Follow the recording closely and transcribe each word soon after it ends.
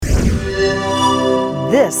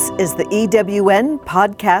This is the EWN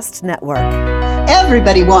Podcast Network.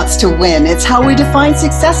 Everybody wants to win. It's how we define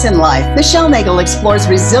success in life. Michelle Nagel explores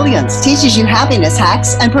resilience, teaches you happiness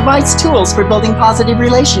hacks, and provides tools for building positive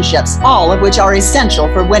relationships, all of which are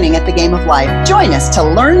essential for winning at the game of life. Join us to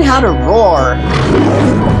learn how to roar.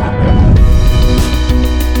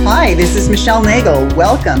 Hi, this is Michelle Nagel.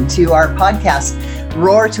 Welcome to our podcast,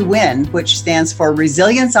 Roar to Win, which stands for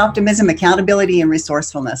Resilience, Optimism, Accountability, and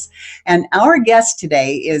Resourcefulness. And our guest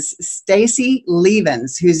today is Stacey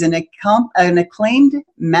Lievens, who's an acclaimed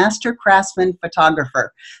master craftsman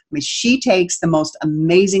photographer. I mean, she takes the most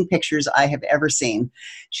amazing pictures I have ever seen.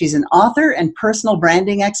 She's an author and personal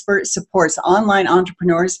branding expert, supports online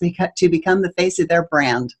entrepreneurs to become the face of their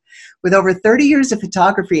brand. With over 30 years of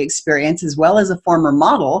photography experience, as well as a former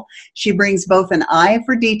model, she brings both an eye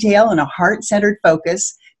for detail and a heart-centered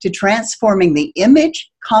focus to transforming the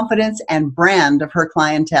image, confidence, and brand of her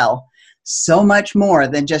clientele. So much more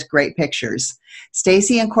than just great pictures.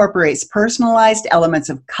 Stacey incorporates personalized elements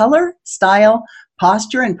of color, style,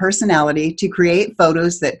 posture, and personality to create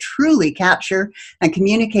photos that truly capture and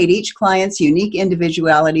communicate each client's unique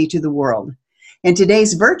individuality to the world. In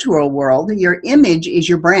today's virtual world, your image is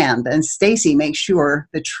your brand, and Stacey makes sure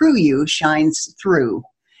the true you shines through.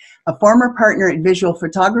 A former partner at Visual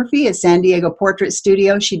Photography at San Diego Portrait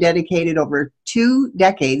Studio, she dedicated over 2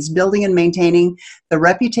 decades building and maintaining the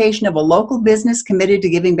reputation of a local business committed to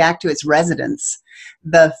giving back to its residents.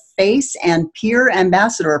 The FACE and Peer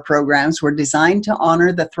Ambassador programs were designed to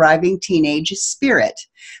honor the thriving teenage spirit.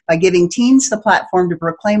 By giving teens the platform to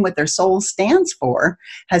proclaim what their soul stands for,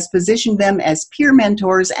 has positioned them as peer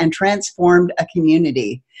mentors and transformed a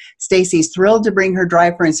community. Stacey's thrilled to bring her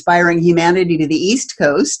drive for inspiring humanity to the East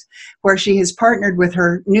Coast, where she has partnered with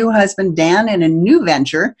her new husband, Dan, in a new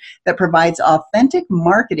venture that provides authentic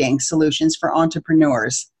marketing solutions for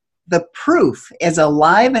entrepreneurs. The Proof is a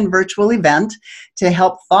live and virtual event to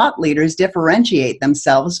help thought leaders differentiate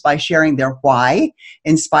themselves by sharing their why,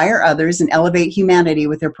 inspire others, and elevate humanity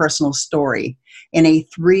with their personal story in a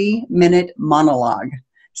 3-minute monologue.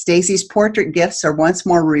 Stacey's portrait gifts are once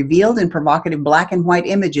more revealed in provocative black and white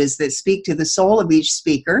images that speak to the soul of each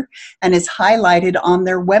speaker and is highlighted on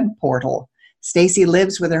their web portal. Stacey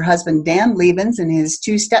lives with her husband, Dan Lievens, and his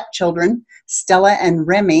 2 stepchildren, Stella and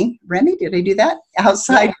Remy. Remy, did I do that?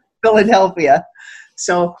 Outside Philadelphia.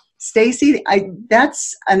 So, Stacey,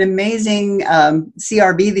 that's an amazing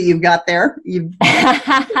CRB that you've got there. You've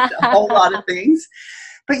done a whole lot of things,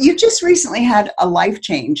 but you just recently had a life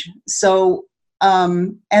change. So,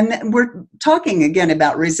 and we're talking again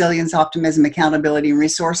about resilience, optimism, accountability, and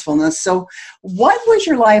resourcefulness. So, what was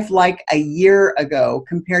your life like a year ago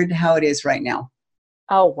compared to how it is right now?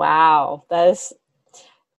 Oh, wow.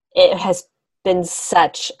 It has been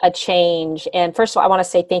such a change. And first of all, I want to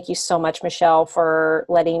say thank you so much, Michelle, for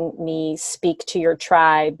letting me speak to your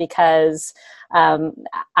tribe, because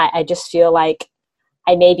I just feel like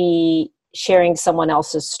I may be sharing someone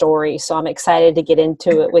else's story. So I'm excited to get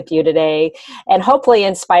into it with you today and hopefully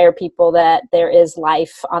inspire people that there is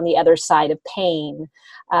life on the other side of pain.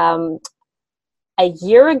 A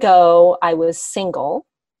year ago, I was single.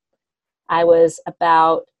 I was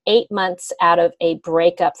about 8 months out of a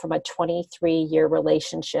breakup from a 23-year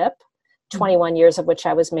relationship, 21 years of which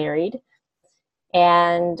I was married.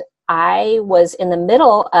 And I was in the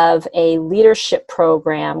middle of a leadership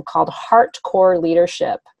program called Hardcore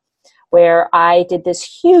Leadership, where I did this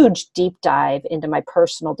huge deep dive into my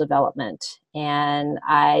personal development. And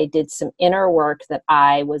I did some inner work that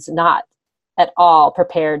I was not at all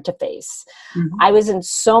prepared to face. Mm-hmm. I was in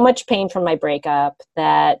so much pain from my breakup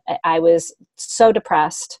that I was so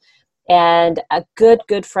depressed. And a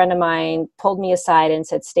good friend of mine pulled me aside and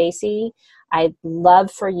said, Stacey, I'd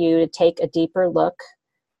love for you to take a deeper look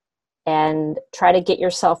and try to get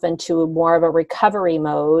yourself into more of a recovery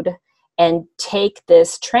mode and take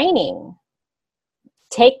this training.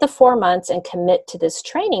 Take the 4 months and commit to this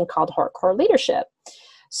training called Hardcore Leadership.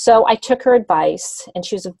 So I took her advice, and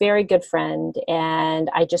she was a very good friend, and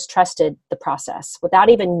I just trusted the process without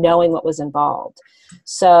even knowing what was involved.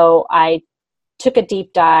 So I took a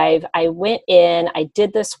deep dive. I went in, I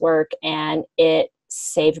did this work, and it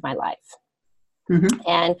saved my life. Mm-hmm.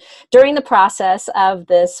 And during the process of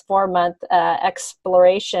this 4-month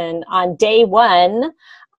exploration, on day 1,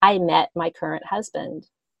 I met my current husband.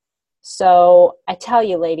 So I tell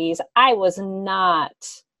you, ladies, I was not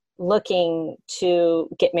looking to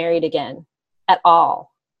get married again at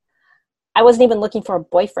all. I wasn't even looking for a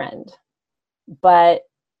boyfriend, but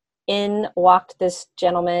in walked this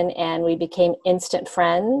gentleman, and we became instant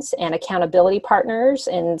friends and accountability partners.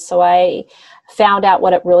 And so I found out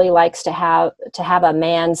what it really likes to have a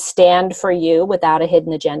man stand for you without a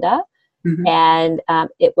hidden agenda. Mm-hmm. And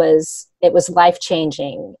it was life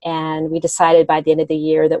changing. And we decided by the end of the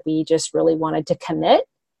year that we just really wanted to commit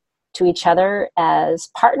to each other as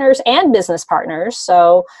partners and business partners.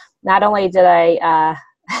 So not only did I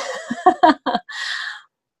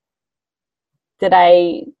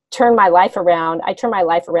turn my life around, I turned my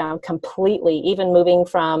life around completely, even moving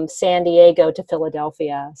from San Diego to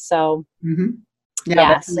Philadelphia. So Mm-hmm. Yeah, yeah,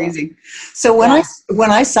 that's amazing. So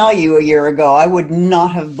when I saw you a year ago, I would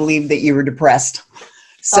not have believed that you were depressed.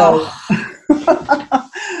 So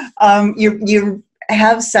you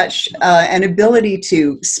have such an ability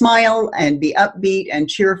to smile and be upbeat and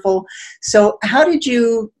cheerful. So how did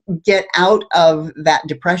you get out of that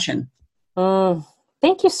depression?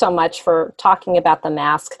 Thank you so much for talking about the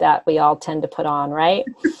mask that we all tend to put on, right?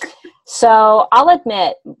 So I'll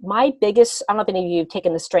admit, my biggest, I don't know if any of you have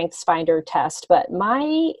taken the StrengthsFinder test, but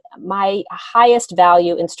my highest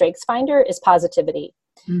value in StrengthsFinder is positivity.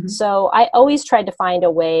 Mm-hmm. So I always tried to find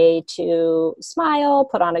a way to smile,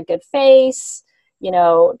 put on a good face,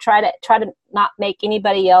 try to not make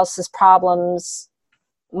anybody else's problems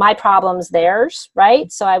my problems theirs,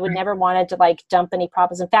 right? So I would never wanted to dump any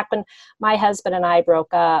problems. In fact, when my husband and I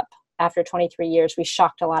broke up after 23 years, we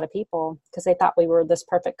shocked a lot of people because they thought we were this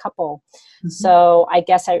perfect couple. Mm-hmm. So I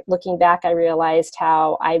guess looking back, I realized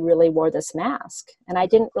how I really wore this mask, and I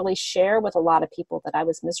didn't really share with a lot of people that I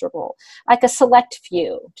was miserable, like a select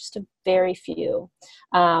few, just a very few.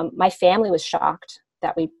 My family was shocked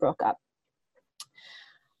that we broke up,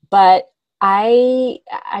 but I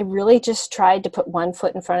really just tried to put one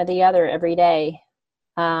foot in front of the other every day.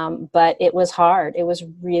 But it was hard. It was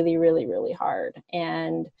really, really, really hard.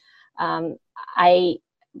 And I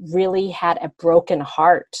really had a broken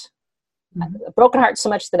heart, so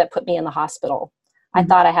much that it put me in the hospital. Mm-hmm. I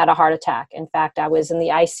thought I had a heart attack. In fact, I was in the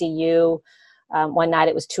ICU one night.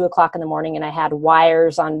 It was 2:00 in the morning, and I had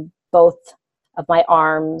wires on both of my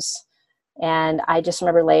arms. And I just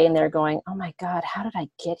remember laying there going, oh my God, how did I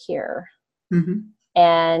get here? Mm-hmm.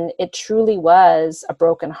 And it truly was a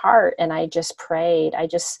broken heart. And I just prayed. I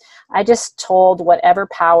just told whatever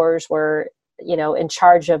powers were, in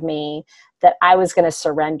charge of me, that I was going to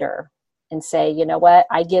surrender and say, you know what,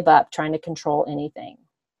 I give up trying to control anything.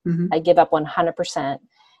 Mm-hmm. I give up 100%.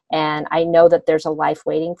 And I know that there's a life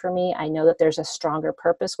waiting for me. I know that there's a stronger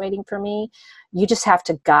purpose waiting for me. You just have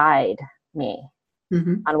to guide me.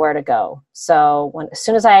 Mm-hmm. on where to go. So as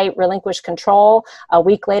soon as I relinquished control, a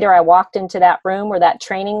week later, I walked into that room where that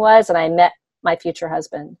training was, and I met my future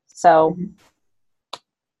husband. So. Mm-hmm.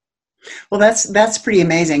 Well, that's pretty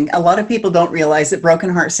amazing. A lot of people don't realize that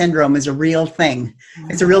broken heart syndrome is a real thing.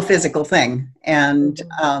 It's a real physical thing. And,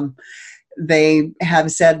 they have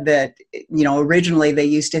said that, originally they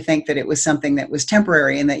used to think that it was something that was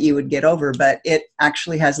temporary and that you would get over, but it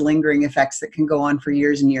actually has lingering effects that can go on for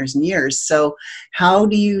years and years and years. So how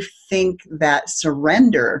do you think that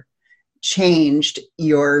surrender changed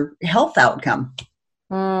your health outcome?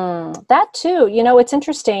 That too. It's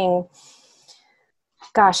interesting.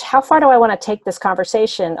 Gosh, how far do I want to take this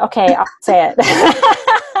conversation? Okay, I'll say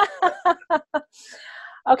it.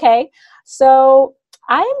 Okay, so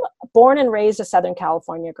I'm born and raised a Southern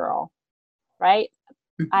California girl, right?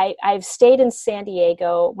 I've stayed in San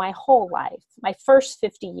Diego my whole life. My first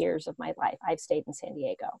 50 years of my life, I've stayed in San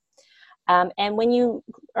Diego. And when you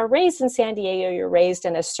are raised in San Diego, you're raised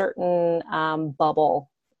in a certain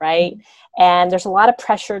bubble, right? And there's a lot of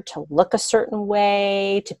pressure to look a certain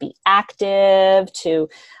way, to be active, to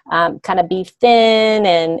kind of be thin.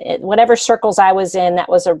 And whatever circles I was in, that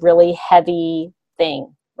was a really heavy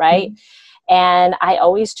thing, right? Mm-hmm. And I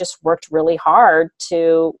always just worked really hard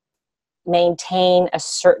to maintain a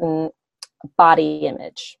certain body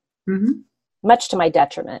image, much to my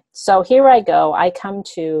detriment. So here I go. I come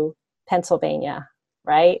to Pennsylvania,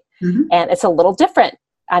 right? Mm-hmm. And it's a little different.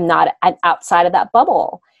 I'm outside of that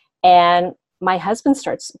bubble. And my husband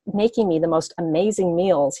starts making me the most amazing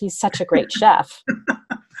meals. He's such a great chef,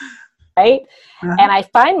 right? Uh-huh. And I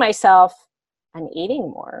find myself, I'm eating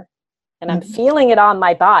more and I'm feeling it on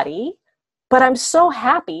my body. But I'm so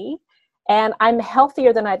happy, and I'm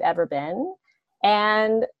healthier than I've ever been.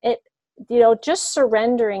 And it, just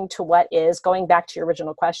surrendering to what is, going back to your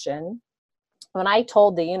original question, when I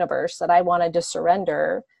told the universe that I wanted to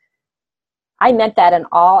surrender, I meant that in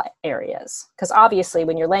all areas. Because obviously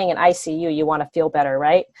when you're laying in ICU, you want to feel better,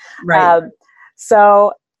 right? Right.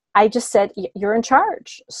 So I just said, you're in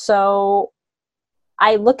charge. So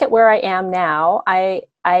I look at where I am now. I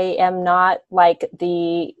am not like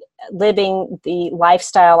the living the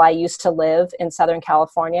lifestyle I used to live in Southern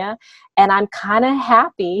California. And I'm kind of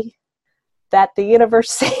happy that the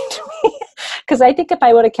universe saved me. Because I think if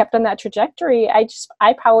I would have kept on that trajectory, I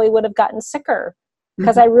probably would have gotten sicker,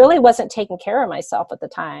 because I really wasn't taking care of myself at the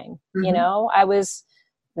time. You know, I was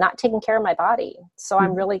not taking care of my body. So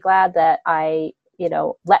I'm really glad that I,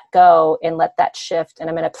 let go and let that shift. And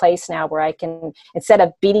I'm in a place now where I can, instead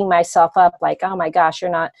of beating myself up like, oh my gosh,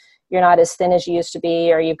 you're not as thin as you used to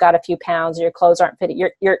be, or you've got a few pounds, or your clothes aren't fitting,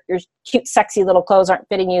 your cute, sexy little clothes aren't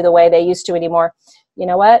fitting you the way they used to anymore. You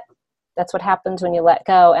know what? That's what happens when you let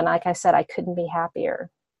go. And like I said, I couldn't be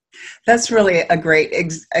happier. That's really a great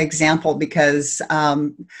example, because,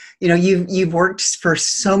 you've worked for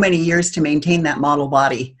so many years to maintain that model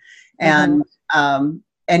body.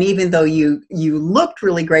 And even though you looked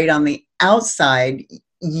really great on the outside,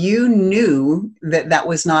 you knew that that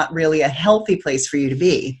was not really a healthy place for you to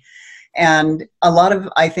be. And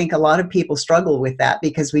I think a lot of people struggle with that,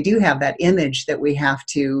 because we do have that image that we have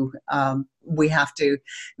to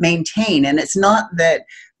maintain. And it's not that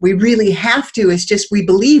we really have to, it's just we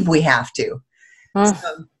believe we have to.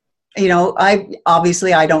 So,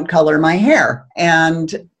 I don't color my hair.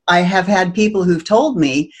 And I have had people who've told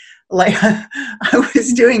me, like, I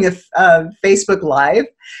was doing a Facebook Live,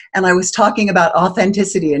 and I was talking about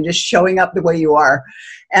authenticity and just showing up the way you are.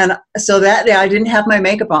 And so that day I didn't have my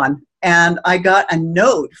makeup on. And I got a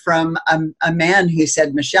note from a man who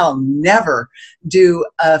said, Michelle, never do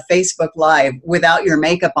a Facebook Live without your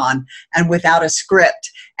makeup on and without a script.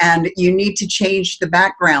 And you need to change the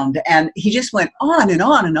background. And he just went on and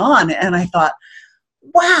on and on. And I thought,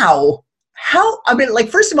 wow,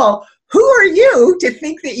 first of all, who are you to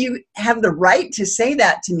think that you have the right to say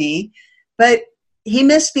that to me? But he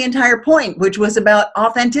missed the entire point, which was about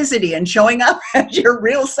authenticity and showing up as your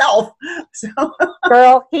real self. So,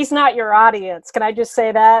 girl, he's not your audience. Can I just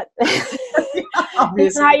say that? yeah,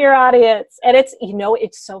 he's not your audience. And it's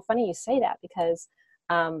so funny you say that, because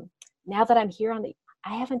now that I'm here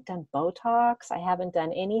I haven't done Botox. I haven't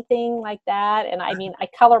done anything like that. And I mean, I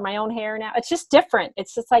color my own hair now. It's just different.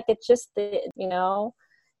 It's just like,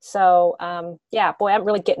 So, boy, I'm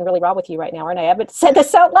really getting really raw with you right now, aren't I? I haven't said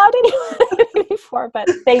this out loud before, but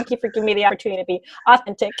thank you for giving me the opportunity to be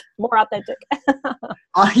authentic, more authentic.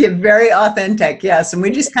 You're very authentic, yes. And we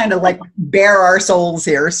just kind of like bare our souls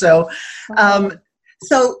here. So,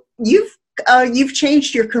 so you've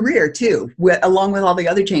changed your career too, along with all the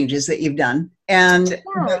other changes that you've done, and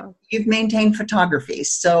you've maintained photography.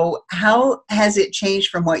 So how has it changed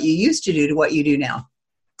from what you used to do to what you do now?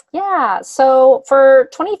 Yeah. So for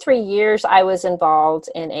 23 years, I was involved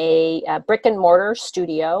in a brick and mortar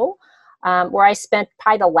studio where I spent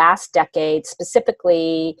probably the last decade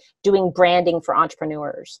specifically doing branding for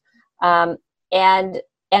entrepreneurs and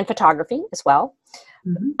photography as well.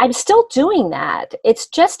 I'm still doing that. It's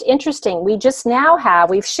just interesting. We've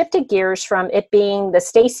shifted gears from it being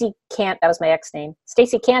the that was my ex name,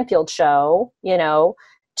 Stacey Canfield show,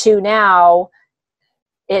 to now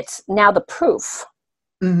it's now the Proof.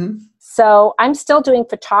 So I'm still doing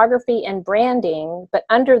photography and branding, but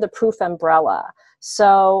under the Proof umbrella.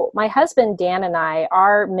 So my husband, Dan, and I,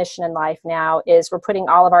 our mission in life now is we're putting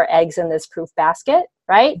all of our eggs in this Proof basket,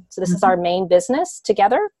 right? So this is our main business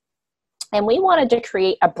together. And we wanted to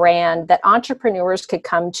create a brand that entrepreneurs could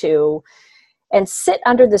come to and sit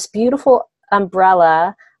under this beautiful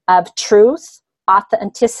umbrella of truth,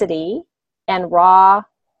 authenticity, and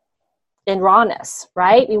rawness,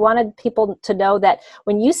 right? We wanted people to know that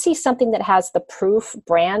when you see something that has the Proof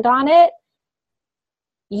brand on it,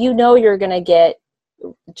 you're going to get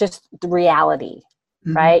just the reality,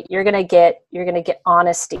 right? You're going to get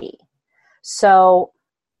honesty. So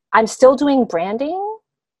I'm still doing branding,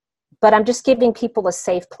 but I'm just giving people a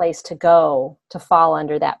safe place to go to fall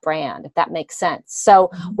under that brand, if that makes sense. So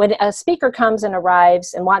when a speaker comes and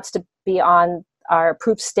arrives and wants to be on our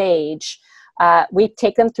Proof stage, we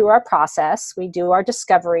take them through our process. We do our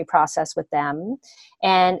discovery process with them.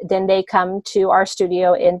 And then they come to our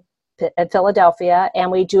studio in Philadelphia, and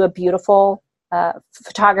we do a beautiful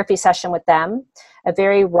photography session with them, a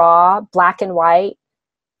very raw, black and white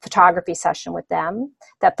photography session with them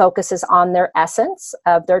that focuses on their essence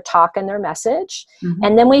of their talk and their message.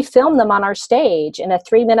 And then we film them on our stage in a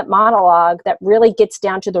 3-minute monologue that really gets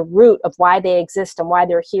down to the root of why they exist and why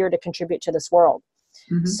they're here to contribute to this world.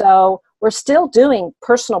 So we're still doing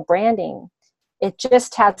personal branding. It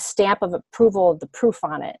just has stamp of approval of the Proof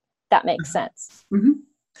on it. That makes sense.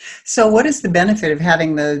 So what is the benefit of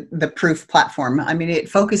having the Proof platform? I mean, it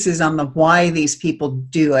focuses on the why these people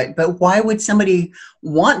do it, but why would somebody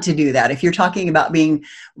want to do that? If you're talking about being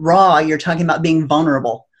raw, you're talking about being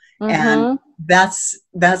vulnerable. And that's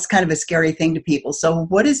kind of a scary thing to people. So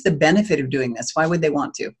what is the benefit of doing this? Why would they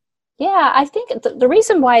want to? Yeah, I think the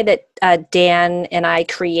reason why that Dan and I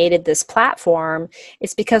created this platform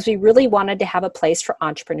is because we really wanted to have a place for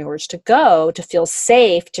entrepreneurs to go to feel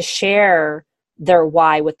safe to share their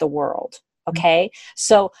why with the world. Okay,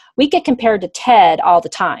 so we get compared to TED all the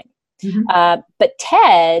time. But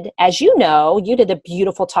TED, as you know, you did a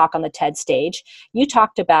beautiful talk on the TED stage. You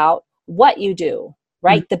talked about what you do,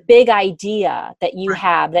 right? The big idea that you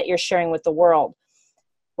have that you're sharing with the world.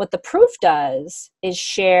 What the proof does is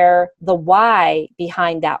share the why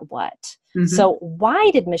behind that what. So why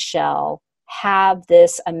did Michelle have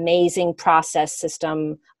this amazing process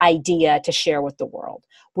system idea to share with the world?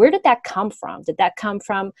 Where did that come from? Did that come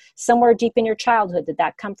from somewhere deep in your childhood? Did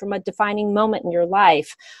that come from a defining moment in your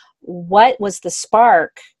life? What was the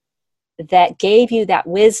spark that gave you that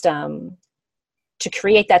wisdom to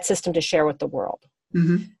create that system to share with the world?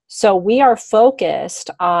 So we are focused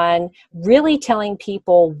on really telling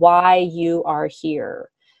people why you are here.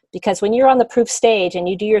 Because when you're on the proof stage and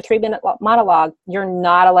you do your 3-minute monologue, you're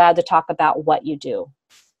not allowed to talk about what you do,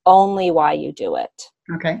 only why you do it.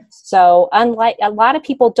 Okay. So unlike a lot of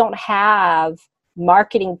people don't have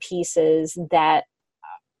marketing pieces that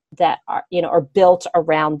are, are built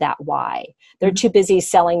around that why. They're too busy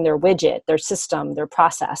selling their widget, their system, their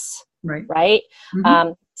process. Right?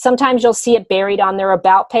 Sometimes you'll see it buried on their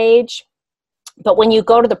about page, but when you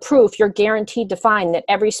go to the proof, you're guaranteed to find that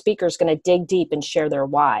every speaker is going to dig deep and share their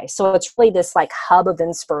why. So it's really this like hub of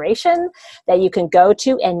inspiration that you can go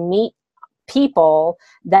to and meet people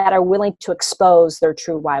that are willing to expose their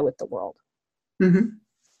true why with the world.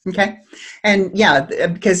 Okay. And yeah,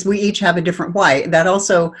 because we each have a different why. That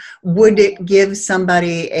also, would it give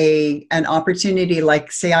somebody an opportunity,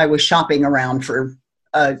 like say I was shopping around for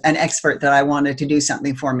an expert that I wanted to do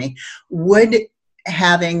something for me, would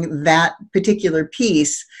having that particular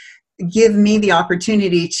piece give me the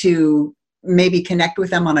opportunity to maybe connect with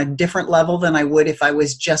them on a different level than I would if I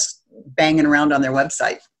was just banging around on their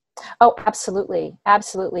website? Oh, absolutely.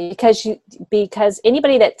 Absolutely. Because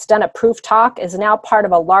anybody that's done a proof talk is now part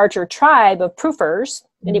of a larger tribe of proofers.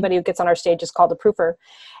 Anybody who gets on our stage is called a proofer.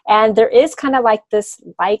 And there is kind of like this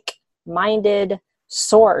like-minded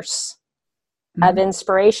source of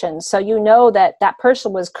inspiration. So you know that that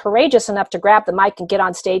person was courageous enough to grab the mic and get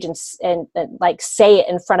on stage and like say it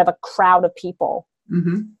in front of a crowd of people,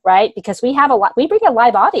 right? Because we bring a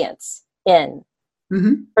live audience in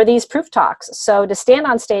for these proof talks. So to stand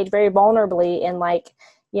on stage very vulnerably and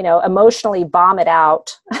emotionally bomb it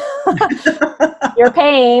out, your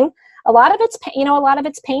pain, a lot of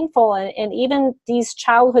it's painful. And even these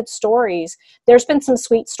childhood stories, there's been some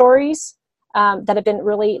sweet stories that have been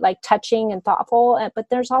really touching and thoughtful, but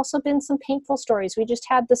there's also been some painful stories. We just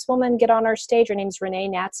had this woman get on our stage. Her name's Renee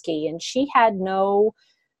Natsky, and she had no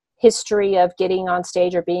history of getting on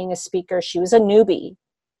stage or being a speaker. She was a newbie.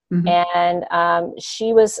 And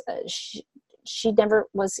she never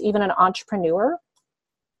was even an entrepreneur,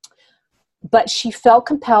 but she felt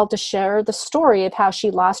compelled to share the story of how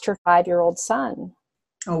she lost her 5-year-old son.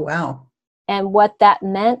 Oh, wow. And what that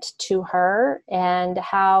meant to her, and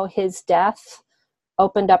how his death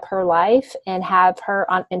opened up her life and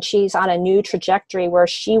and she's on a new trajectory where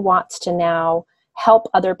she wants to now help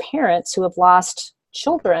other parents who have lost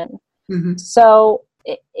children. So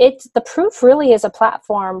the proof really is a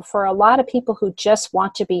platform for a lot of people who just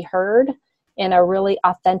want to be heard in a really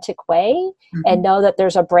authentic way and know that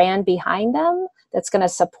there's a brand behind them that's going to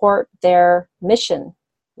support their mission,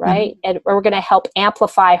 right? And we're going to help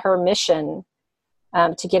amplify her mission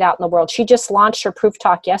to get out in the world. She just launched her proof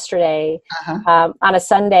talk yesterday on a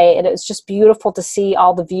Sunday, and it was just beautiful to see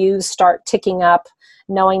all the views start ticking up,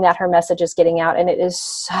 knowing that her message is getting out. And it is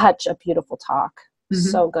such a beautiful talk.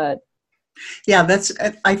 So good. Yeah,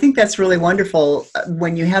 I think that's really wonderful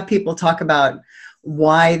when you have people talk about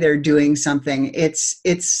why they're doing something.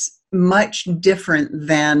 It's much different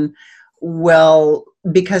than, well,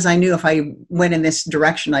 because I knew if I went in this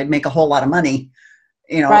direction, I'd make a whole lot of money.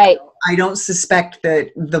 Right. I don't suspect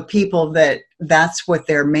that the people that's what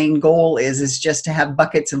their main goal is just to have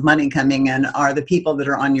buckets of money coming in are the people that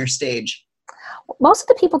are on your stage. Most of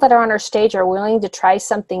the people that are on our stage are willing to try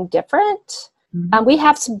something different. We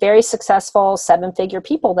have some very successful 7-figure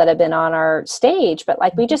people that have been on our stage, but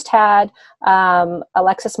we just had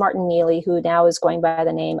Alexis Martin Neely, who now is going by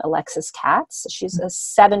the name Alexis Katz. She's a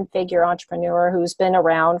 7-figure entrepreneur who's been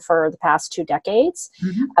around for the past 2 decades,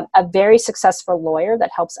 a very successful lawyer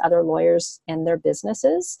that helps other lawyers and their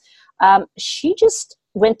businesses. She just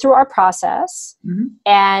went through our process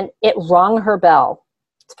and it rung her bell,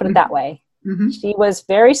 let's put it that way. Mm-hmm. She was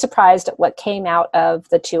very surprised at what came out of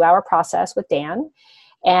the 2-hour process with Dan.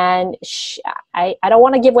 And I don't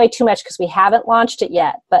want to give away too much because we haven't launched it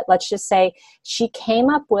yet, but let's just say she came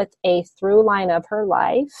up with a through line of her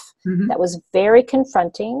life Mm-hmm. that was very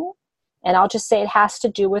confronting. And I'll just say it has to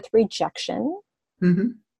do with rejection. Mm-hmm.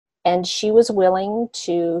 And she was willing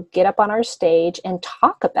to get up on our stage and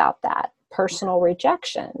talk about that personal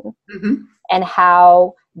rejection Mm-hmm. and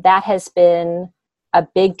how that has been a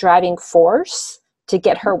big driving force to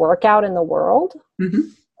get her work out in the world. Mm-hmm.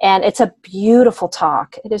 And it's a beautiful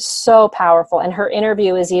talk. It is so powerful. And her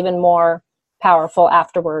interview is even more powerful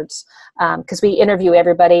afterwards, because we interview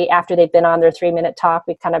everybody after they've been on their 3-minute talk.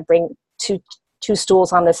 We kind of bring two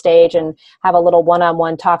stools on the stage and have a little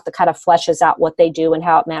one-on-one talk that kind of fleshes out what they do and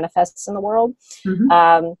how it manifests in the world.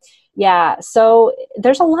 Mm-hmm. Yeah, so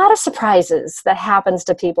there's a lot of surprises that happens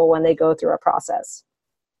to people when they go through a process.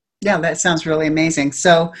 Yeah, that sounds really amazing.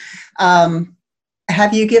 So,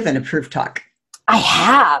 have you given a proof talk? I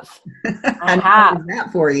have. And how was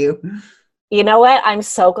that for you? You know what? I'm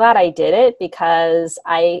so glad I did it because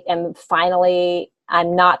I'm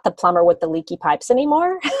not the plumber with the leaky pipes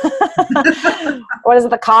anymore. Or is it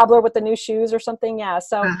the cobbler with the new shoes or something? Yeah.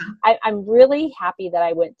 So I'm really happy that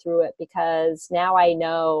I went through it because now I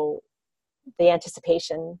know the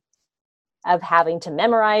anticipation of having to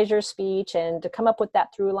memorize your speech and to come up with that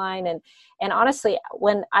through line. And honestly,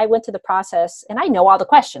 when I went through the process, and I know all the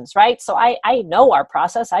questions, right? So I know our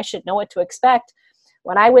process. I should know what to expect.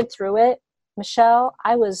 When I went through it, Michelle,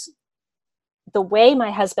 the way my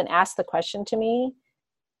husband asked the question to me,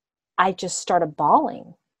 I just started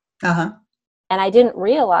bawling. Uh-huh. And I didn't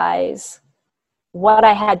realize what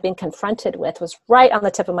I had been confronted with was right on the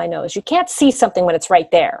tip of my nose. You can't see something when it's right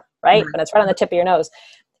there, right? When it's right on the tip of your nose.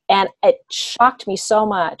 And it shocked me so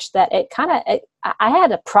much that I had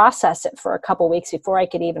to process it for a couple of weeks before I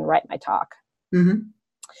could even write my talk. Mm-hmm.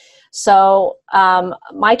 So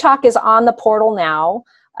my talk is on the portal now.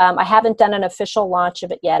 I haven't done an official launch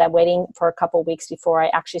of it yet. I'm waiting for a couple of weeks before I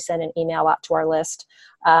actually send an email out to our list.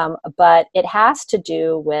 But it has to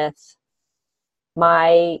do with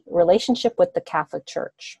my relationship with the Catholic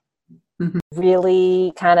Church. Mm-hmm.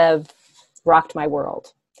 Really kind of rocked my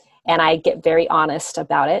world. And I get very honest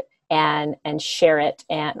about it and share it.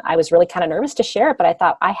 And I was really kind of nervous to share it, but I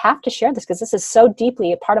thought I have to share this because this is so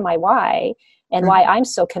deeply a part of my why and why I'm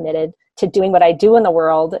so committed to doing what I do in the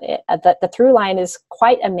world. The through line is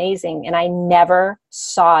quite amazing. And I never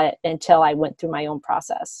saw it until I went through my own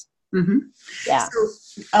process. Mm-hmm. Yeah.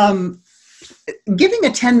 So, giving a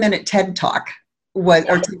 10-minute TED talk or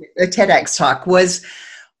a TEDx talk was,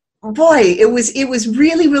 boy, it was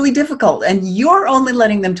really, really difficult. And you're only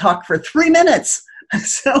letting them talk for 3 minutes.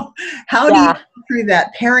 So how do you go through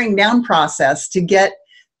that paring down process to get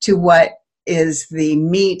to what is the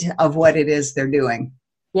meat of what it is they're doing?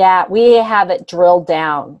 Yeah, we have it drilled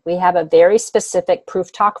down. We have a very specific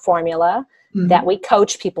proof talk formula that we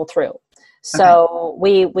coach people through. So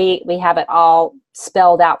we have it all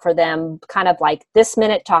spelled out for them, kind of like this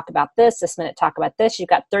minute talk about this minute talk about this. You've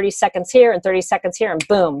got 30 seconds here and 30 seconds here and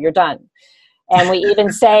boom, you're done. And we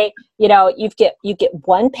even say, you get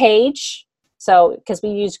 1 page. So because we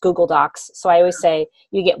use Google Docs. So I always say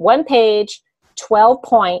you get 1 page,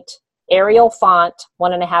 12-point Arial font,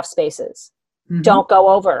 1.5 spaces. Mm-hmm. Don't go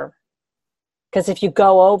over. Because if you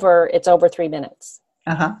go over, it's over 3 minutes.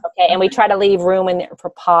 Okay. And we try to leave room in there for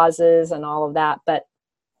pauses and all of that, but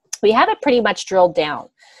we have it pretty much drilled down.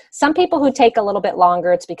 Some people who take a little bit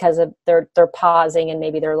longer, it's because of they're pausing and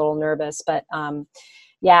maybe they're a little nervous, but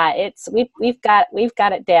we've got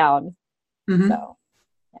it down. Mm-hmm. So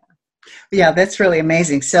yeah, that's really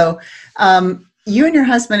amazing. So you and your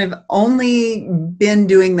husband have only been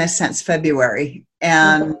doing this since February,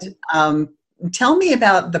 and tell me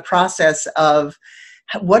about the process of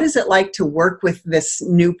what is it like to work with this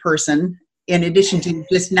new person, in addition to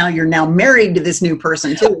just you're now married to this new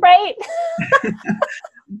person too. Right.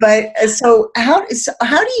 But so how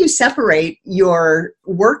do you separate your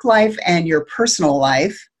work life and your personal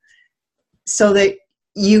life so that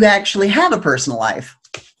you actually have a personal life?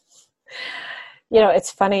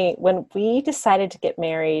 It's funny, when we decided to get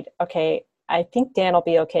married, okay, I think Dan will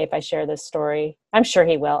be okay if I share this story. I'm sure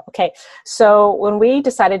he will. Okay. So when we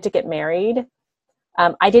decided to get married,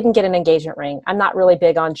 I didn't get an engagement ring. I'm not really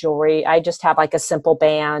big on jewelry. I just have like a simple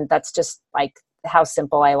band. That's just like how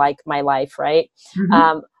simple I like my life. Right.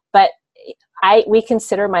 Mm-hmm. But we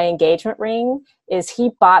consider my engagement ring is he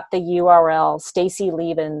bought the URL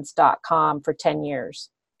StaceyLievens.com for 10 years.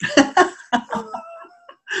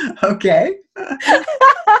 Okay.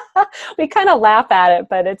 We kind of laugh at it,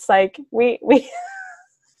 but it's like we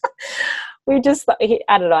we just,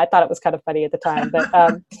 I don't know, I thought it was kind of funny at the time.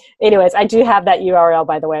 But anyways, I do have that URL,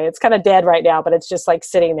 by the way. It's kind of dead right now, but it's just like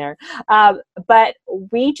sitting there. But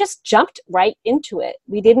we just jumped right into it.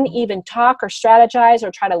 We didn't even talk or strategize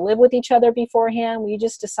or try to live with each other beforehand. We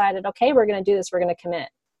just decided, okay, we're going to do this. We're going to commit.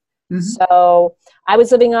 So I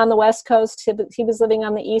was living on the West Coast. He was living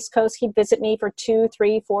on the East Coast. He'd visit me for 2,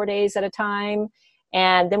 3, 4 days at a time.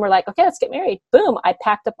 And then we're like, okay, let's get married. Boom. I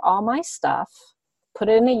packed up all my stuff, put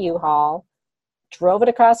it in a U-Haul, drove it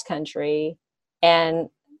across country. And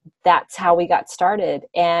that's how we got started.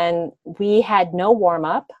 And we had no warm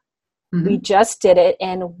up. We just did it.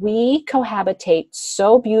 And we cohabitate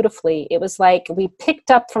so beautifully. It was like we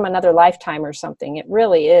picked up from another lifetime or something. It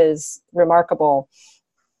really is remarkable.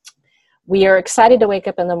 We are excited to wake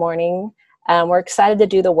up in the morning. We're excited to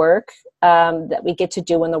do the work that we get to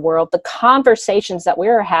do in the world. The conversations that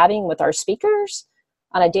we're having with our speakers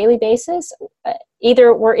on a daily basis,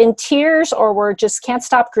 either we're in tears or we're just can't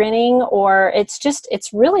stop grinning, or it's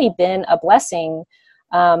really been a blessing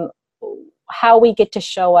how we get to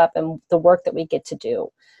show up and the work that we get to do.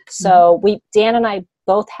 So Dan and I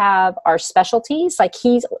both have our specialties. Like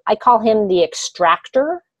I call him the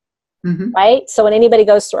extractor. Right? So when anybody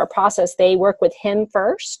goes through our process, they work with him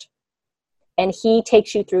first. And he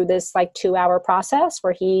takes you through this like 2-hour process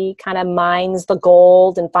where he kind of mines the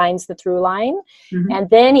gold and finds the through line. And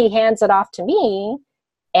then he hands it off to me.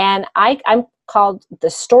 And I'm called the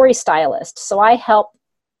story stylist. So I help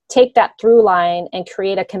take that through line and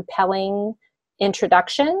create a compelling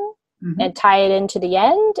introduction and tie it into the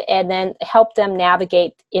end, and then help them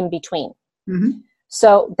navigate in between.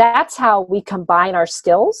 So that's how we combine our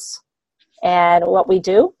skills and what we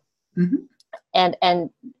do, and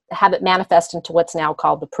have it manifest into what's now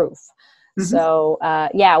called the proof. So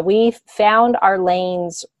we found our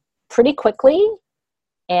lanes pretty quickly,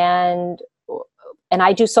 and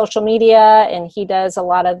I do social media, and he does a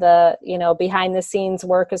lot of the behind the scenes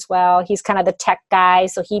work as well. He's kind of the tech guy,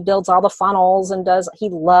 so he builds all the funnels and he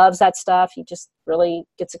loves that stuff. He just really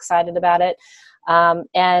gets excited about it,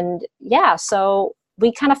 so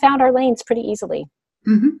we kind of found our lanes pretty easily.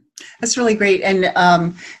 That's really great. And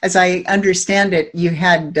as I understand it, you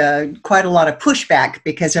had quite a lot of pushback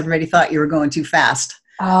because everybody thought you were going too fast.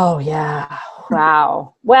 Oh, yeah.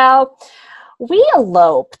 Wow. Well, we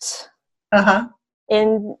eloped.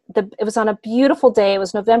 It was on a beautiful day. It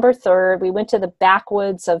was November 3rd. We went to the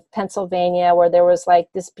backwoods of Pennsylvania where there was like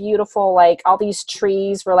this beautiful, like all these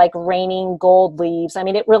trees were like raining gold leaves. I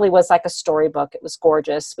mean, it really was like a storybook. It was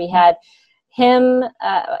gorgeous. We had him,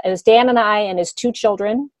 it was Dan and I and his 2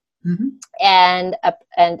 children, and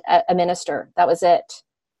a minister. That was it.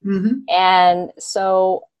 And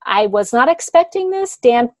so I was not expecting this.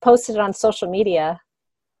 Dan posted it on social media,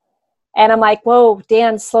 and I'm like, whoa,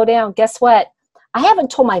 Dan, slow down. Guess what? I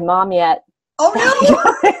haven't told my mom yet. Oh no.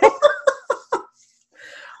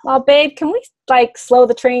 Well, babe, can we like slow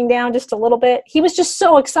the train down just a little bit? He was just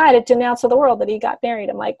so excited to announce to the world that he got married.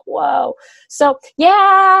 I'm like, whoa. So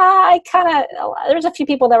there's a few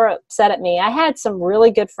people that were upset at me. I had some really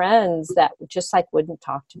good friends that just like wouldn't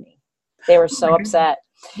talk to me. They were so upset.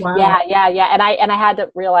 Wow. Yeah. And I had to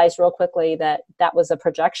realize real quickly that was a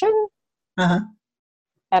projection. And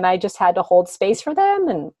I just had to hold space for them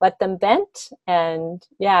and let them vent. And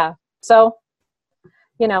so,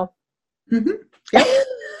 Yep.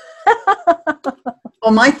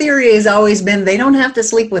 Well, my theory has always been they don't have to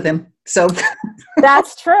sleep with him. So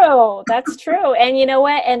That's true. And you know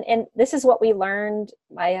what? And this is what we learned,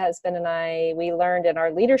 my husband and I, we learned in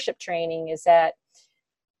our leadership training, is that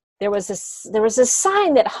there was a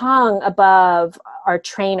sign that hung above our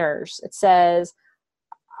trainers. It says,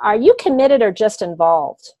 "Are you committed or just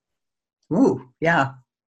involved?" Ooh, yeah.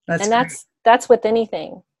 That's with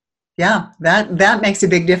anything. Yeah, that makes a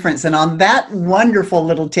big difference. And on that wonderful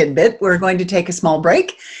little tidbit, we're going to take a small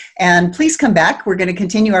break. And please come back. We're going to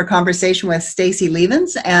continue our conversation with Stacey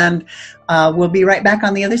Lievens, and we'll be right back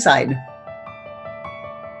on the other side.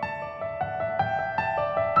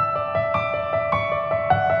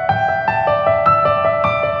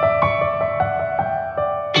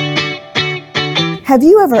 Have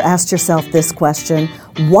you ever asked yourself this question?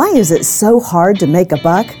 Why is it so hard to make a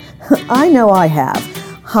buck? I know I have.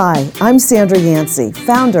 Hi, I'm Sandra Yancey,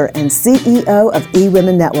 founder and CEO of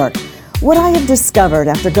eWomen Network. What I have discovered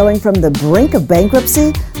after going from the brink of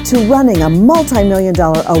bankruptcy to running a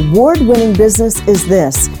multi-million-dollar award-winning business is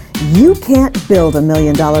this: you can't build $1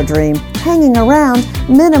 million dream hanging around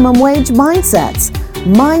minimum wage mindsets.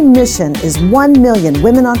 My mission is 1 million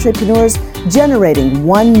women entrepreneurs generating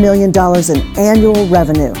 $1 million in annual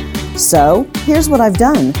revenue. So here's what I've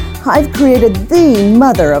done. I've created the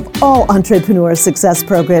mother of all entrepreneur success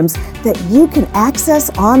programs that you can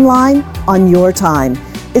access online on your time.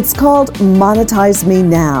 It's called Monetize Me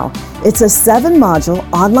Now. It's a 7-module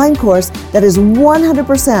online course that is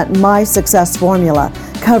 100% my success formula,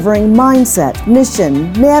 covering mindset,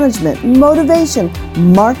 mission, management, motivation,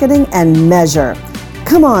 marketing, and measure.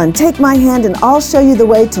 Come on, take my hand and I'll show you the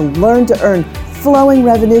way to learn to earn flowing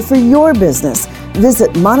revenue for your business.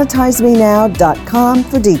 Visit monetizemenow.com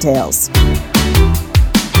for details.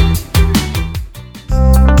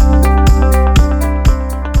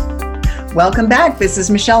 Welcome back. This is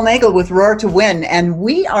Michelle Nagel with Roar to Win, and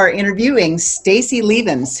we are interviewing Stacey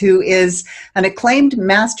Lievens, who is an acclaimed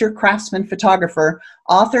master craftsman photographer,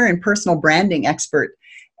 author, and personal branding expert.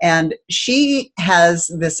 And she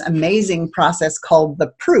has this amazing process called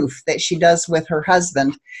the proof that she does with her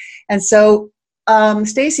husband. And so,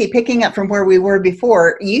 Stacey, picking up from where we were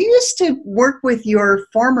before, you used to work with your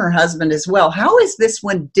former husband as well. How is this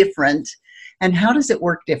one different, and how does it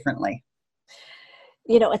work differently?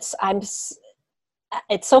 You know, it's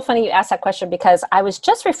so funny you asked that question, because I was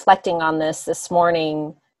just reflecting on this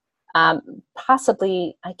morning,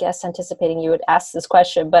 possibly, I guess, anticipating you would ask this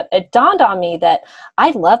question, but it dawned on me that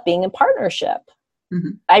I love being in partnership.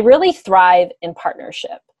 Mm-hmm. I really thrive in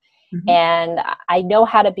partnership. Mm-hmm. And I know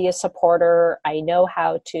how to be a supporter. I know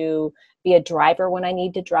how to be a driver when I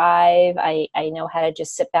need to drive. I know how to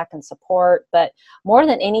just sit back and support. But more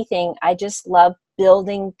than anything, I just love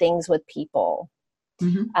building things with people.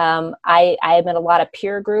 Mm-hmm. I am in a lot of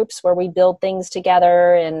peer groups where we build things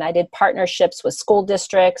together, and I did partnerships with school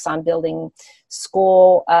districts on building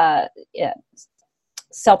school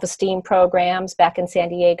self-esteem programs back in San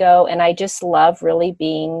Diego. And I just love really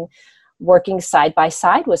working side by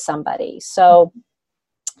side with somebody. So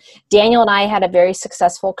Daniel and I had a very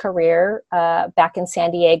successful career back in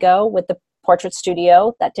San Diego with the portrait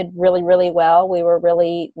studio that did really, really well. We were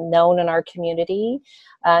really known in our community,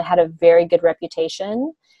 had a very good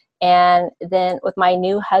reputation. And then with my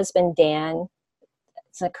new husband, Dan,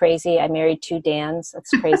 isn't it crazy? I married 2 Dans. That's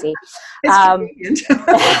crazy.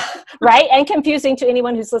 Right? And confusing to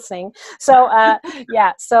anyone who's listening. So,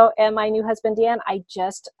 and my new husband, Dan, I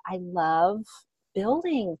love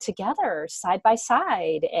building together side by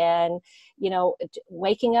side, and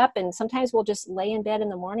waking up, and sometimes we'll just lay in bed in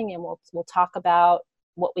the morning and we'll talk about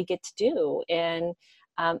what we get to do. And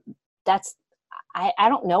that's I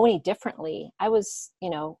don't know any differently. I was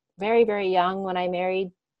very, very young when I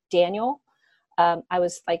married Daniel. I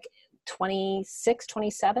was like 26,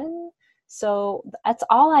 27. So that's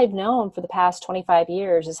all I've known for the past 25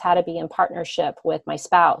 years, is how to be in partnership with my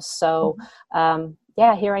spouse. So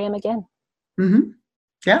here I am again. Mm-hmm.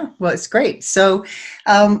 Yeah, well, it's great. So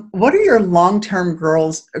what are your long-term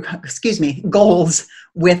goals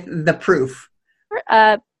with the proof?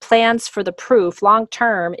 Plans for the proof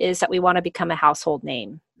long-term is that we want to become a household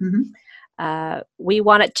name. Mm-hmm. We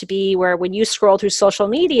want it to be where when you scroll through social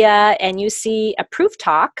media and you see a proof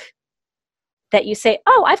talk, that you say,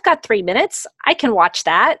 oh, I've got 3 minutes. I can watch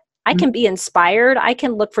that. I can be inspired. I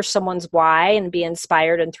can look for someone's why and be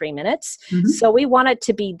inspired in 3 minutes. Mm-hmm. So we want it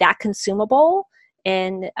to be that consumable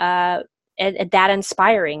and that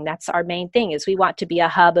inspiring. That's our main thing, is we want to be a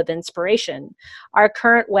hub of inspiration. Our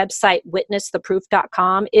current website,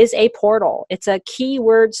 witnesstheproof.com, is a portal. It's a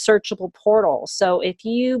keyword searchable portal. So if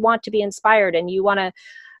you want to be inspired and you want to,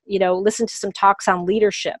 listen to some talks on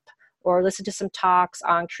leadership, or listen to some talks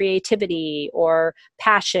on creativity or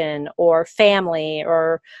passion or family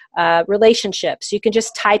or relationships, you can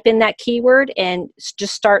just type in that keyword and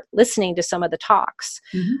just start listening to some of the talks.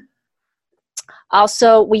 Mm-hmm.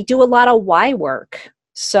 Also, we do a lot of why work.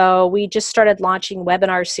 So we just started launching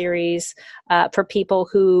webinar series for people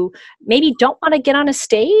who maybe don't want to get on a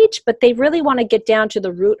stage, but they really want to get down to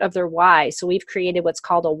the root of their why. So we've created what's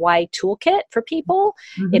called a why toolkit for people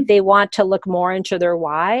if they want to look more into their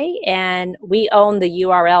why. And we own the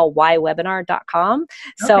URL whywebinar.com.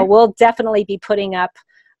 So we'll definitely be putting up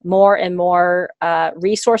more and more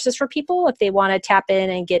resources for people if they want to tap in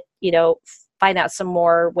and get, find out some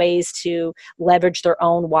more ways to leverage their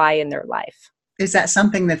own why in their life. Is that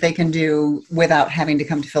something that they can do without having to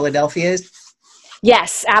come to Philadelphia?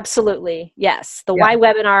 Yes, absolutely. Yes. The Why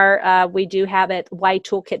webinar, we do have a Why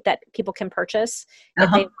toolkit that people can purchase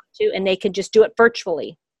if they want to, and they can just do it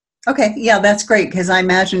virtually. Okay. Yeah, that's great, because I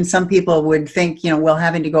imagine some people would think,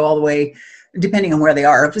 having to go all the way, depending on where they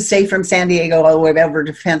are, say from San Diego all the way over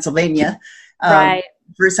to Pennsylvania. Right.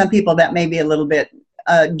 For some people, that may be a little bit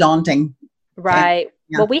daunting. Right.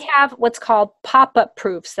 Well, we have what's called pop-up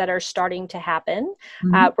proofs that are starting to happen.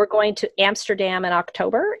 We're going to Amsterdam in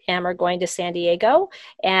October, and we're going to San Diego,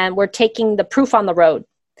 and we're taking the proof on the road.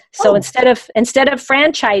 So Oh. instead of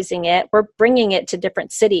franchising it, we're bringing it to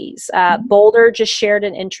different cities. Boulder just shared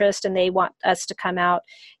an interest, and they want us to come out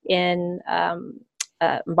in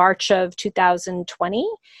March of 2020.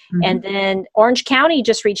 And then Orange County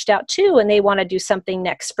just reached out too, and they want to do something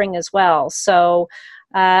next spring as well. So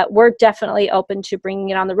we're definitely open to bringing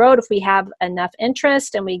it on the road if we have enough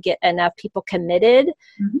interest and we get enough people committed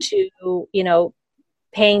to,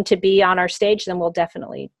 paying to be on our stage, then we'll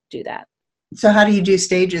definitely do that. So how do you do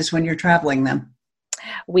stages when you're traveling then?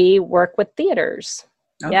 We work with theaters.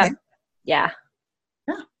 Okay. Yep. Yeah.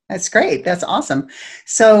 Yeah, that's great. That's awesome.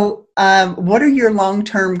 So what are your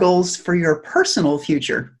long-term goals for your personal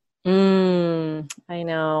future? I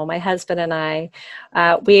know. My husband and I,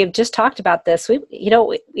 we've just talked about this. We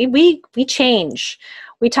change.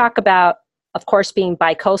 We talk about, of course, being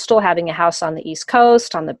bi-coastal, having a house on the East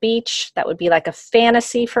Coast, on the beach. That would be like a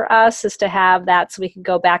fantasy for us, is to have that so we could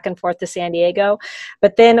go back and forth to San Diego.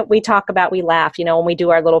 But then we laugh, when we do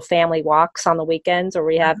our little family walks on the weekends, or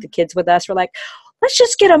we have the kids with us, we're like, let's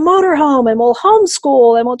just get a motorhome and we'll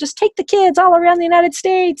homeschool and we'll just take the kids all around the United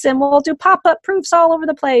States and we'll do pop-up proofs all over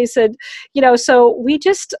the place. And, so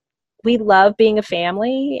we love being a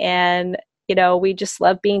family, and, we just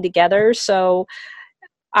love being together. So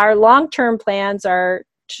our long-term plans are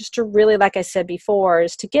just to really, like I said before,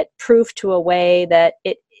 is to get proof to a way that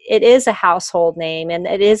it is a household name and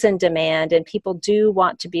it is in demand and people do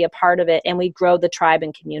want to be a part of it, and we grow the tribe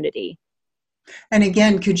and community. And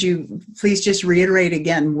again, could you please just reiterate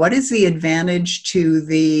again, what is the advantage to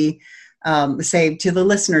the, say, to the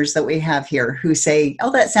listeners that we have here who say,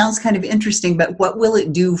 oh, that sounds kind of interesting, but what will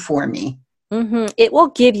it do for me? It will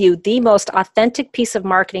give you the most authentic piece of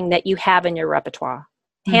marketing that you have in your repertoire.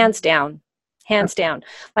 Hands down. Hands down.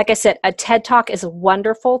 Like I said, a TED Talk is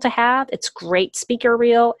wonderful to have. It's great speaker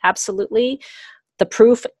reel. Absolutely. The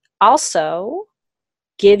proof also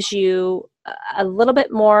gives you a little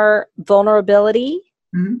bit more vulnerability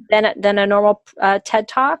than a normal TED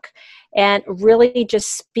Talk, and really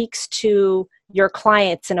just speaks to your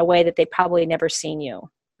clients in a way that they've probably never seen you.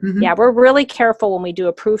 Yeah, we're really careful when we do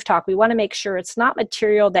a proof talk. We want to make sure it's not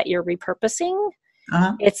material that you're repurposing.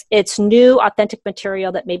 It's new, authentic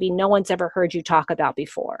material that maybe no one's ever heard you talk about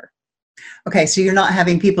before. Okay, so you're not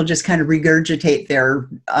having people just kind of regurgitate their,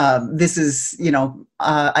 I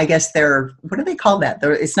guess their, what do they call that?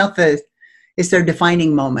 It's their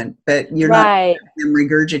defining moment, but you're not having them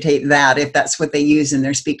regurgitate that if that's what they use in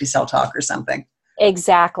their speak to sell talk or something.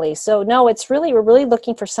 Exactly. So no, we're really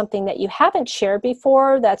looking for something that you haven't shared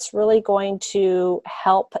before that's really going to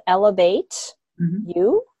help elevate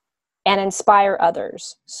you and inspire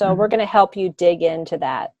others. So we're going to help you dig into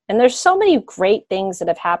that. And there's so many great things that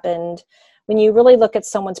have happened. When you really look at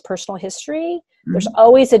someone's personal history, there's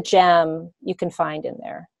always a gem you can find in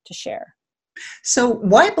there to share. So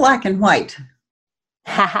why black and white?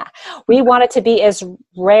 We want it to be as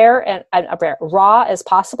raw as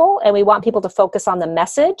possible. And we want people to focus on the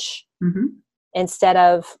message instead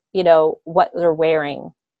of, what they're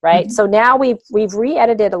wearing. Right. So now we've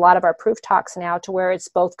re-edited a lot of our proof talks now to where it's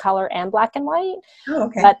both color and black and white. Oh,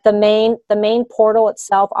 okay. But the main portal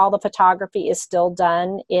itself, all the photography is still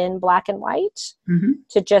done in black and white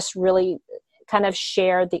to just really kind of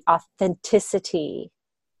share the authenticity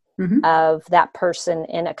of that person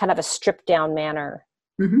in a kind of a stripped down manner.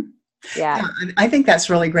 Yeah, I think that's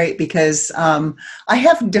really great because I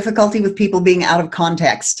have difficulty with people being out of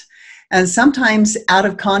context. And sometimes out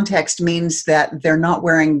of context means that they're not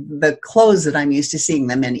wearing the clothes that I'm used to seeing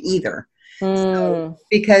them in either. So,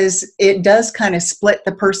 because it does kind of split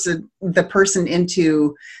the person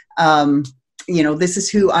into, this is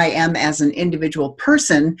who I am as an individual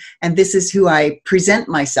person, and this is who I present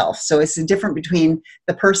myself. So it's the difference between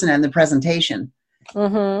the person and the presentation.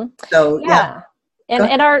 So, yeah.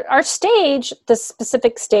 And our stage, the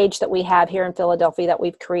specific stage that we have here in Philadelphia that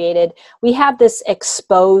we've created, we have this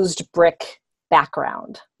exposed brick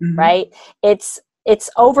background, right? It's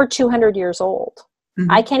over 200 years old.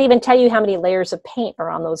 I can't even tell you how many layers of paint are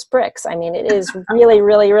on those bricks. I mean, it is really,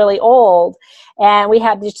 really, really old. And we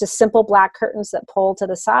have just simple black curtains that pull to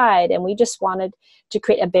the side. And we just wanted to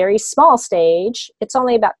create a very small stage. It's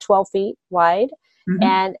only about 12 feet wide.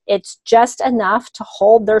 And it's just enough to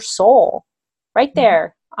hold their soul right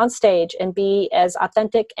there on stage and be as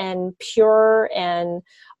authentic and pure and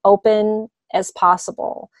open as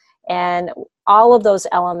possible. And all of those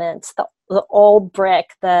elements, the old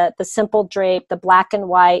brick, the simple drape, the black and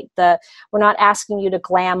white, we're not asking you to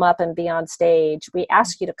glam up and be on stage. We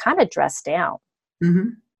ask you to kind of dress down.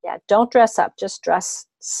 Yeah, don't dress up, just dress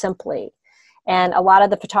simply. And a lot of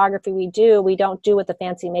the photography we don't do with a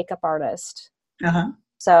fancy makeup artist.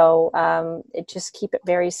 So it just keep it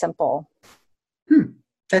very simple.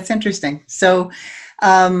 That's interesting. So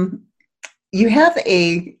you have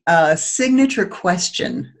a signature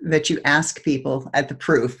question that you ask people at the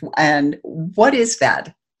proof. And what is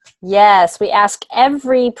that? Yes, we ask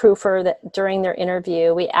every proofer that during their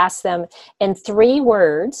interview, we ask them in 3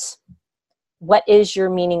 words, what is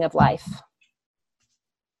your meaning of life?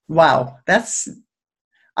 Wow,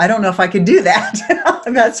 I don't know if I could do that.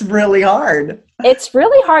 That's really hard. It's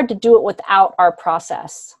really hard to do it without our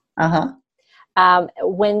process. Uh-huh.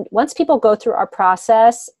 Once people go through our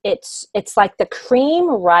process, it's like the cream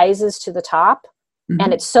rises to the top,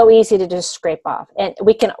 and it's so easy to just scrape off. And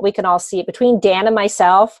we can all see it. Between Dan and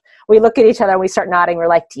myself, we look at each other and we start nodding. We're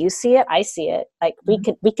like, "Do you see it? I see it." Like we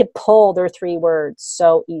could pull their 3 words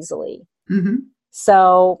so easily.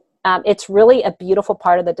 So it's really a beautiful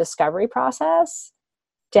part of the discovery process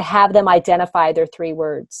to have them identify their 3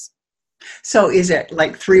 words. So is it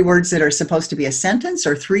like 3 words that are supposed to be a sentence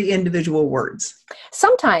or 3 individual words?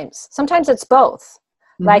 Sometimes it's both.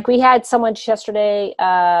 Like we had someone yesterday,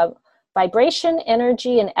 vibration,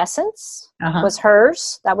 energy, and essence was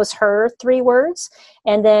hers. That was her 3 words.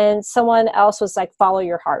 And then someone else was like, follow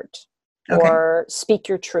your heart or speak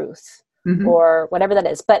your truth or whatever that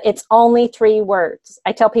is. But it's only 3 words.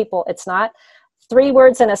 I tell people it's not 3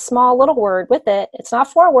 words and a small little word with it. It's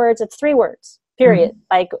not 4 words. It's 3 words. Period.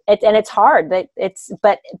 And it's hard. But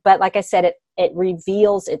like I said, it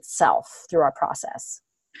reveals itself through our process.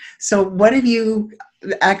 So what have you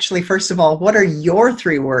actually, first of all, what are your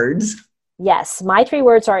 3 words? Yes. My 3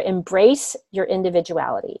 words are embrace your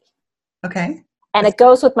individuality. Okay. And it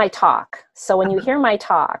goes with my talk. So when you hear my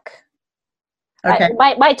talk,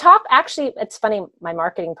 my talk, actually, it's funny. My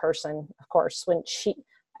marketing person, of course, I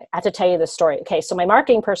have to tell you the story. Okay, so my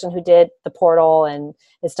marketing person who did the portal and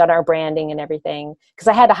has done our branding and everything, because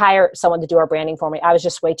I had to hire someone to do our branding for me. I was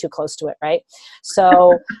just way too close to it, right?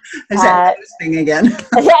 So is that thing again?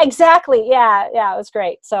 Yeah, exactly. Yeah, it was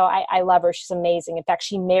great. So I love her. She's amazing. In fact,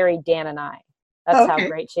 she married Dan and I. That's how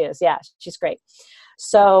great she is. Yeah, she's great.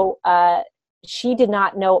 So she did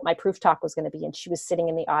not know what my proof talk was going to be, and she was sitting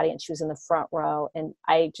in the audience. She was in the front row, and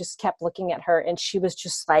I just kept looking at her, and she was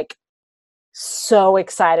just like, so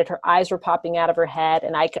excited. Her eyes were popping out of her head,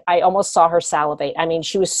 and I almost saw her salivate. I mean,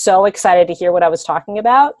 she was so excited to hear what I was talking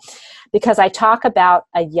about, because I talk about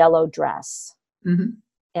a yellow dress in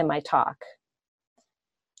my talk.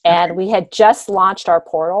 And we had just launched our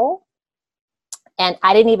portal, and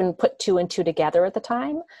I didn't even put 2 and 2 together at the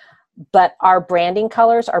time, but our branding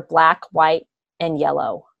colors are black, white, and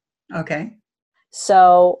yellow. Okay.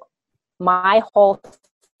 So my whole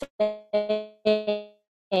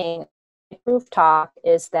thing, proof talk,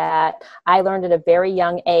 is that I learned at a very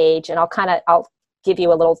young age, and I'll give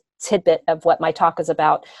you a little tidbit of what my talk is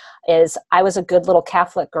about, is I was a good little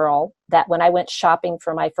Catholic girl that when I went shopping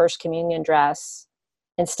for my first communion dress,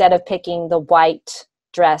 instead of picking the white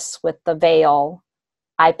dress with the veil,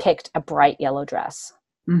 I picked a bright yellow dress.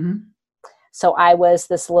 So I was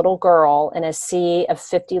this little girl in a sea of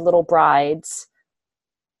 50 little brides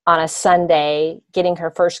on a Sunday getting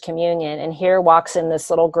her first communion, and here walks in this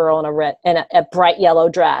little girl in a bright yellow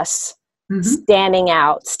dress,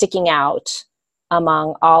 sticking out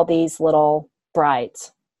among all these little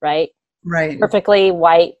brides, right? Right. Perfectly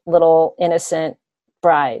white, little innocent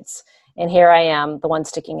brides. And here I am, the one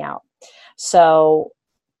sticking out. So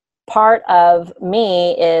part of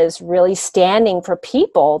me is really standing for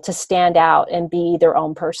people to stand out and be their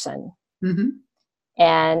own person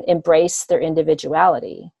and embrace their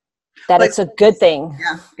individuality. It's a good thing.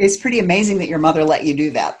 Yeah, it's pretty amazing that your mother let you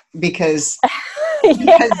do that, because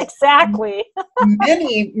yeah, exactly.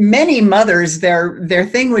 many mothers, their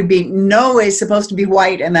thing would be, no, it's supposed to be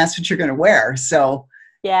white, and that's what you're going to wear. So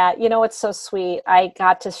yeah, it's so sweet. I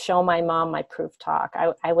got to show my mom my proof talk.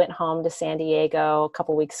 I went home to San Diego a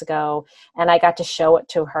couple weeks ago, and I got to show it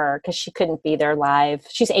to her because she couldn't be there live.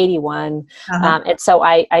 She's 81. And so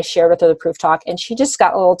I shared with her the proof talk, and she just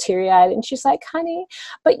got a little teary-eyed, and she's like, honey,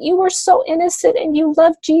 but you were so innocent and you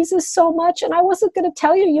loved Jesus so much, and I wasn't going to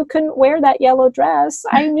tell you couldn't wear that yellow dress.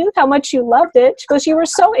 I knew how much you loved it. She goes, you were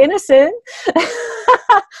so innocent.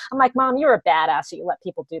 I'm like, Mom, you're a badass. So you let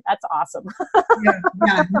people do that. That's awesome. Yeah,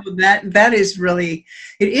 no, that is really,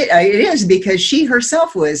 it is, because she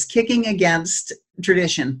herself was kicking against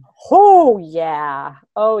tradition. Oh yeah.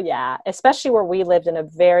 Especially where we lived in a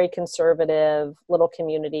very conservative little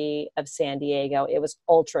community of San Diego. It was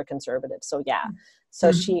ultra conservative. So yeah.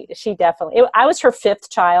 So she definitely, I was her 5th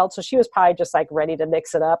child. So she was probably just like ready to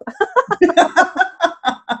mix it up.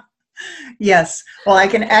 Yes. Well, I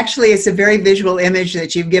can actually, it's a very visual image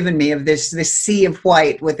that you've given me of this sea of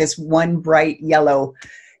white with this one bright yellow,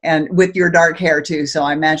 and with your dark hair too. So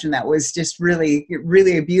I imagine that was just really,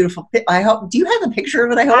 really a beautiful, I hope, do you have a picture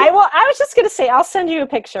of it? I hope. I was just going to say, I'll send you a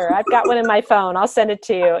picture. I've got one in my phone. I'll send it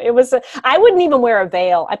to you. I wouldn't even wear a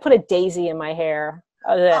veil. I put a daisy in my hair.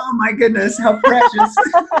 Oh my goodness. How precious.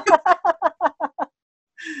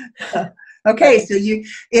 Okay. So you,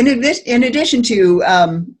 in addition to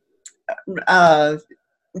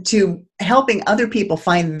helping other people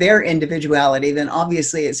find their individuality, then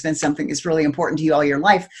obviously it's been something that's really important to you all your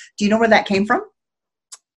life. Do you know where that came from?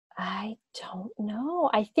 I don't know.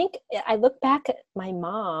 I think I look back at my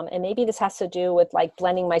mom, and maybe this has to do with like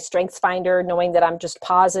blending my strengths finder, knowing that I'm just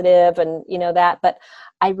positive and that, but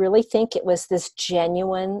I really think it was this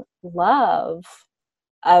genuine love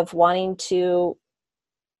of wanting to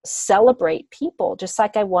celebrate people, just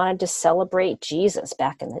like I wanted to celebrate Jesus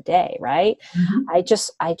back in the day, right? Mm-hmm. I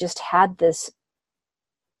just had this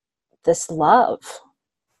love.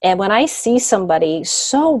 And when I see somebody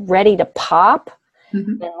so ready to pop,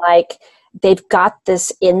 Mm-hmm. and like they've got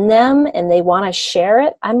this in them and they want to share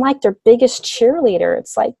it, I'm like their biggest cheerleader.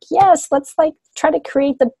 It's like, yes, let's like try to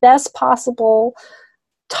create the best possible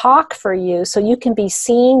talk for you so you can be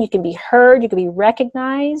seen, you can be heard, you can be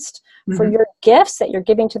recognized for Mm-hmm. your gifts that you're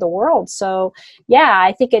giving to the world. So yeah,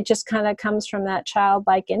 I think it just kind of comes from that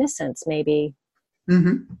childlike innocence, maybe.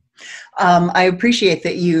 Mm-hmm. I appreciate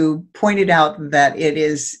that you pointed out that it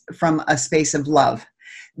is from a space of love,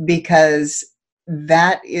 because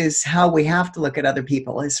that is how we have to look at other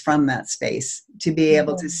people, is from that space, to be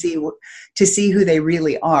able to see who they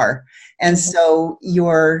really are. And Mm-hmm. so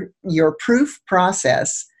your proof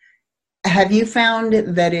process, have you found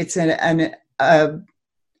that it's a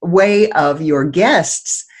way of your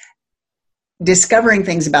guests discovering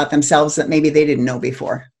things about themselves that maybe they didn't know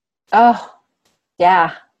before? Oh,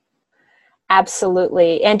 yeah.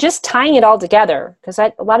 Absolutely. And just tying it all together, because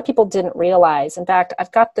a lot of people didn't realize. In fact,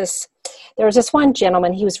 there was this one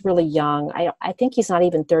gentleman, he was really young. I think he's not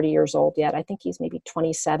even 30 years old yet. I think he's maybe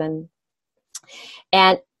 27.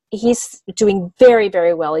 And he's doing very,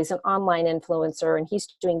 very well. He's an online influencer, and he's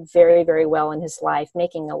doing very, very well in his life,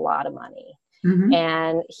 making a lot of money. Mm-hmm.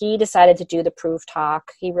 And he decided to do the proof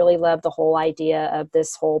talk. He really loved the whole idea of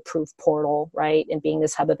this whole proof portal, right? And being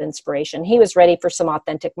this hub of inspiration. He was ready for some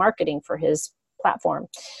authentic marketing for his platform.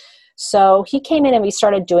 So he came in and we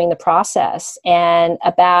started doing the process. And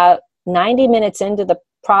about 90 minutes into the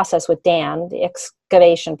process with Dan, the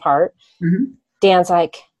excavation part, Mm-hmm. Dan's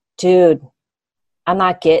like, dude, I'm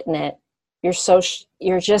not getting it. You're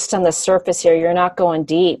just on the surface here. You're not going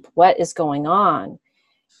deep. What is going on?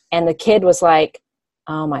 And the kid was like,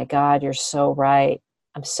 oh my God, you're so right.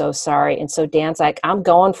 I'm so sorry. And so Dan's like, I'm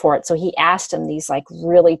going for it. So he asked him these like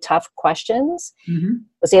really tough questions, Mm-hmm.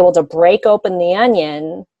 was able to break open the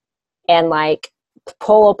onion and like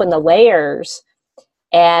pull open the layers.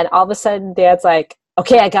 And all of a sudden Dan's like,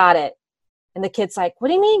 okay, I got it. And the kid's like, what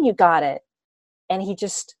do you mean you got it? And he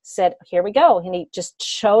just said, here we go. And he just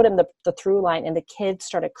showed him the through line, and the kid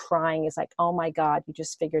started crying. He's like, oh my God, you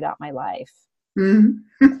just figured out my life.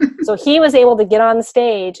 Mm-hmm. So he was able to get on the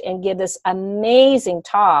stage and give this amazing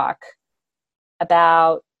talk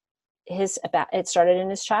about it started in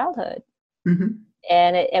his childhood. Mm-hmm.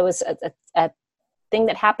 And it was a thing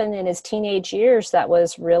that happened in his teenage years that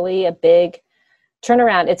was really a big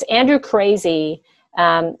turnaround. It's Andrew Crazy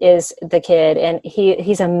is the kid, and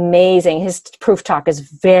he's amazing. His proof talk is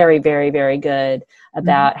very, very, very good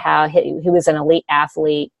about how he was an elite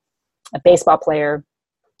athlete, a baseball player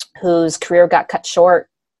whose career got cut short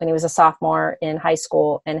when he was a sophomore in high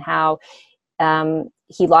school, and how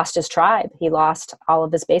he lost his tribe. He lost all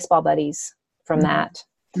of his baseball buddies from that.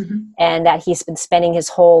 Mm-hmm. And that he's been spending his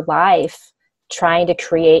whole life trying to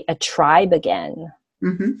create a tribe again.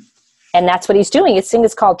 Mm-hmm. And that's what he's doing. His thing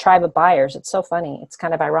is called Tribe of Buyers. It's so funny. It's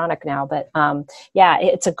kind of ironic now, but yeah,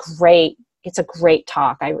 it's a great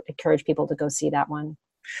talk. I encourage people to go see that one.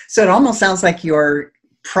 So it almost sounds like your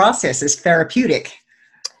process is therapeutic.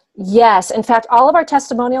 Yes. In fact, all of our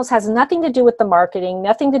testimonials has nothing to do with the marketing,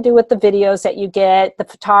 nothing to do with the videos that you get, the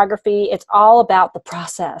photography. It's all about the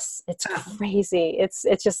process. It's crazy. It's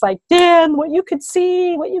just like, Dan, what you could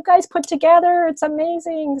see, what you guys put together. It's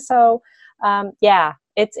amazing. So yeah,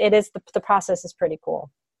 the process is pretty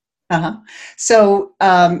cool. Uh-huh. So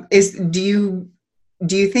do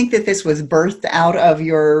you think that this was birthed out of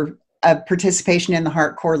your participation in the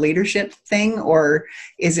Hardcore Leadership thing, or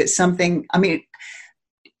is it something, I mean,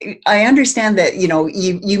 I understand that,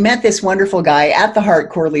 you met this wonderful guy at the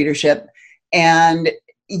Hardcore Leadership, and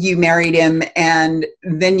you married him and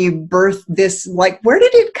then you birthed this, like, where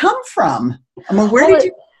did it come from? I mean,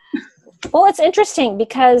 Well, it's interesting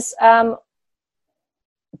because I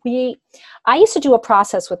used to do a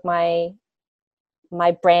process with my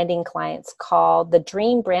branding clients called the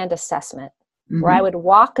Dream Brand Assessment, where I would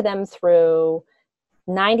walk them through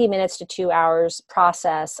 90 minutes to 2 hours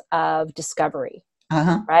process of discovery,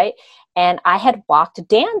 right? And I had walked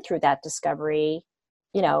Dan through that discovery,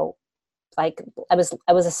 like it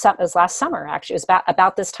was last summer, actually. It was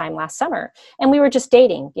about this time last summer. And we were just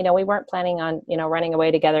dating, we weren't planning on, running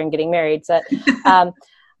away together and getting married. So,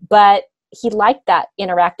 but he liked that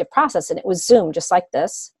interactive process, and it was Zoom just like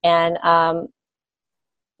this. And,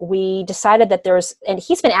 we decided that and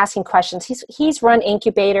he's been asking questions. He's run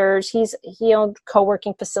incubators. He owned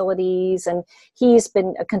co-working facilities, and he's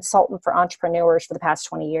been a consultant for entrepreneurs for the past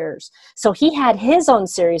 20 years. So he had his own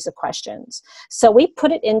series of questions. So we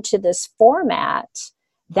put it into this format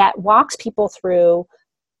that walks people through.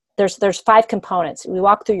 There's 5 components. We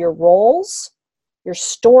walk through your roles, your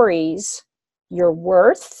stories, your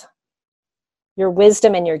worth, your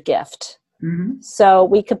wisdom, and your gift. So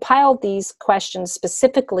we compiled these questions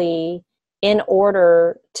specifically in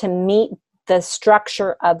order to meet the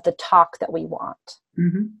structure of the talk that we want,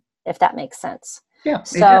 if that makes sense. Yeah.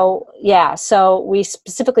 So so we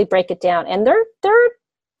specifically break it down, and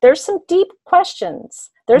there's some deep questions.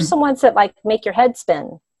 There's some ones that like make your head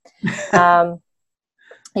spin.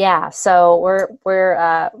 So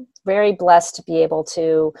we're very blessed to be able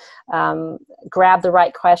to grab the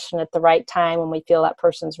right question at the right time when we feel that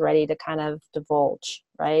person's ready to kind of divulge,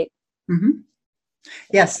 right?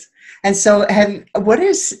 Yes. And so what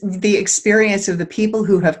is the experience of the people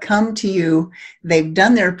who have come to you, they've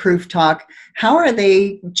done their proof talk, how are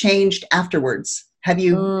they changed afterwards? Have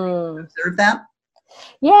you observed that?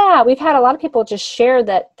 Yeah, we've had a lot of people just share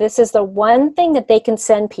that this is the one thing that they can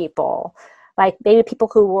send people. Like maybe people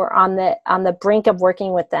who were on the brink of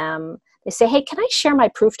working with them, they say, hey, can I share my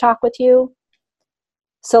proof talk with you?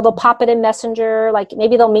 So they'll pop it in Messenger, like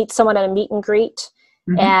maybe they'll meet someone at a meet and greet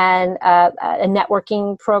and a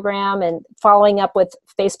networking program, and following up with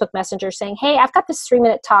Facebook Messenger saying, hey, I've got this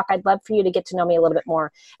 3-minute talk. I'd love for you to get to know me a little bit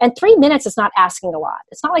more. And 3 minutes is not asking a lot.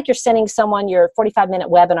 It's not like you're sending someone your 45-minute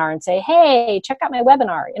webinar and say, hey, check out my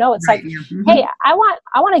webinar. It's like, hey, I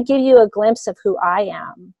want to give you a glimpse of who I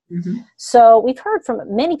am. So we've heard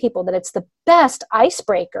from many people that it's the best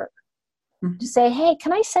icebreaker to say, hey,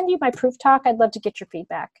 can I send you my proof talk? I'd love to get your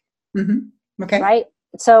feedback. Okay. Right?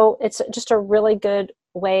 So it's just a really good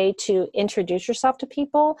way to introduce yourself to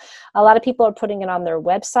people. A lot of people are putting it on their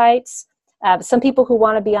websites. Some people who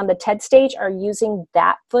want to be on the TED stage are using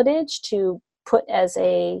that footage to put as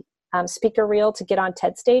a speaker reel to get on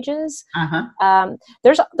TED stages.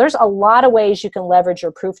 There's a lot of ways you can leverage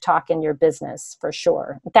your proof talk in your business, for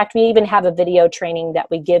sure. In fact, we even have a video training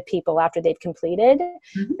that we give people after they've completed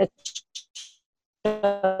that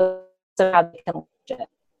shows how they can leverage it.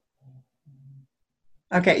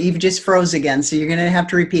 Okay, you've just froze again, so you're going to have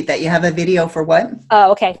to repeat that. You have a video for what?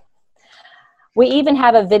 Oh, okay. We even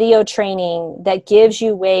have a video training that gives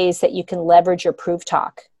you ways that you can leverage your proof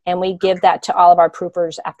talk. And we give that to all of our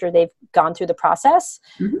proofers after they've gone through the process,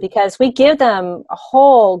 because we give them a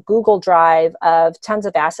whole Google Drive of tons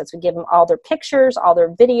of assets. We give them all their pictures, all their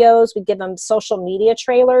videos. We give them social media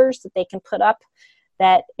trailers that they can put up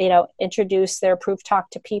that, introduce their proof talk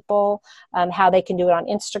to people, how they can do it on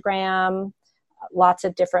Instagram, lots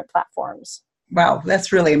of different platforms. Wow,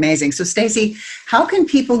 that's really amazing. So Stacey, how can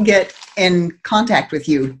people get in contact with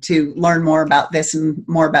you to learn more about this and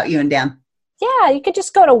more about you and Dan? Yeah, you could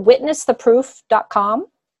just go to witnesstheproof.com.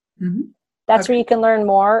 That's where you can learn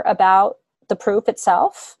more about the proof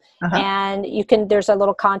itself. And there's a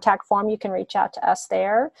little contact form. You can reach out to us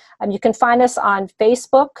there. You can find us on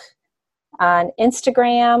Facebook, on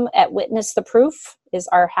Instagram at Witness the Proof is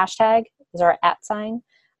our hashtag, is our @sign.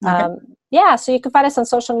 So you can find us on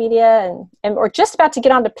social media, and we're just about to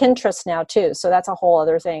get onto Pinterest now too. So that's a whole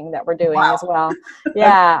other thing that we're doing as well.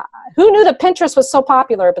 Yeah. Who knew that Pinterest was so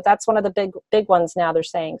popular, but that's one of the big ones now, they're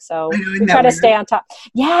saying. So we try to stay on top.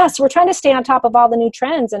 Yes, we're trying to stay on top of all the new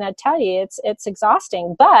trends. And I tell you, it's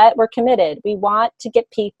exhausting, but we're committed. We want to get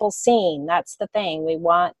people seen. That's the thing.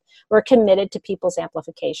 We're committed to people's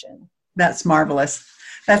amplification. That's marvelous.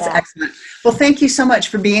 That's excellent. Well, thank you so much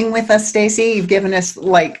for being with us, Stacey. You've given us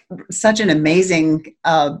such an amazing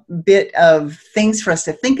bit of things for us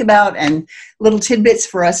to think about and little tidbits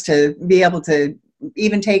for us to be able to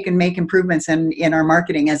even take and make improvements in our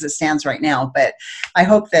marketing as it stands right now. But I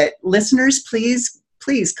hope that listeners, please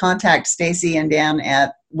contact Stacey and Dan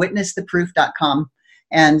at witnesstheproof.com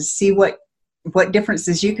and see what what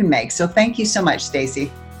differences you can make. So thank you so much,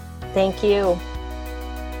 Stacey. Thank you.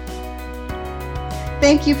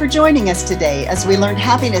 Thank you for joining us today as we learned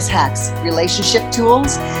happiness hacks, relationship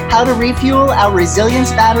tools, how to refuel our resilience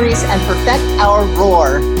batteries and perfect our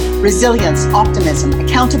roar. Resilience, optimism,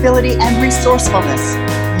 accountability, and resourcefulness.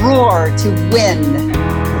 Roar to win.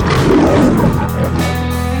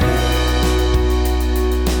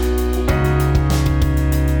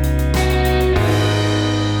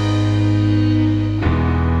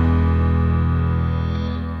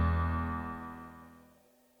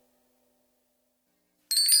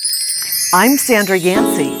 I'm Sandra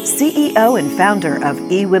Yancey, CEO and founder of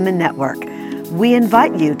eWomen Network. We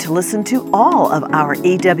invite you to listen to all of our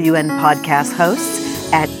EWN podcast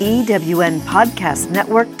hosts at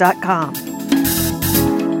ewnpodcastnetwork.com.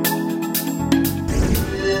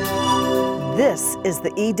 This is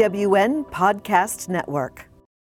the EWN Podcast Network.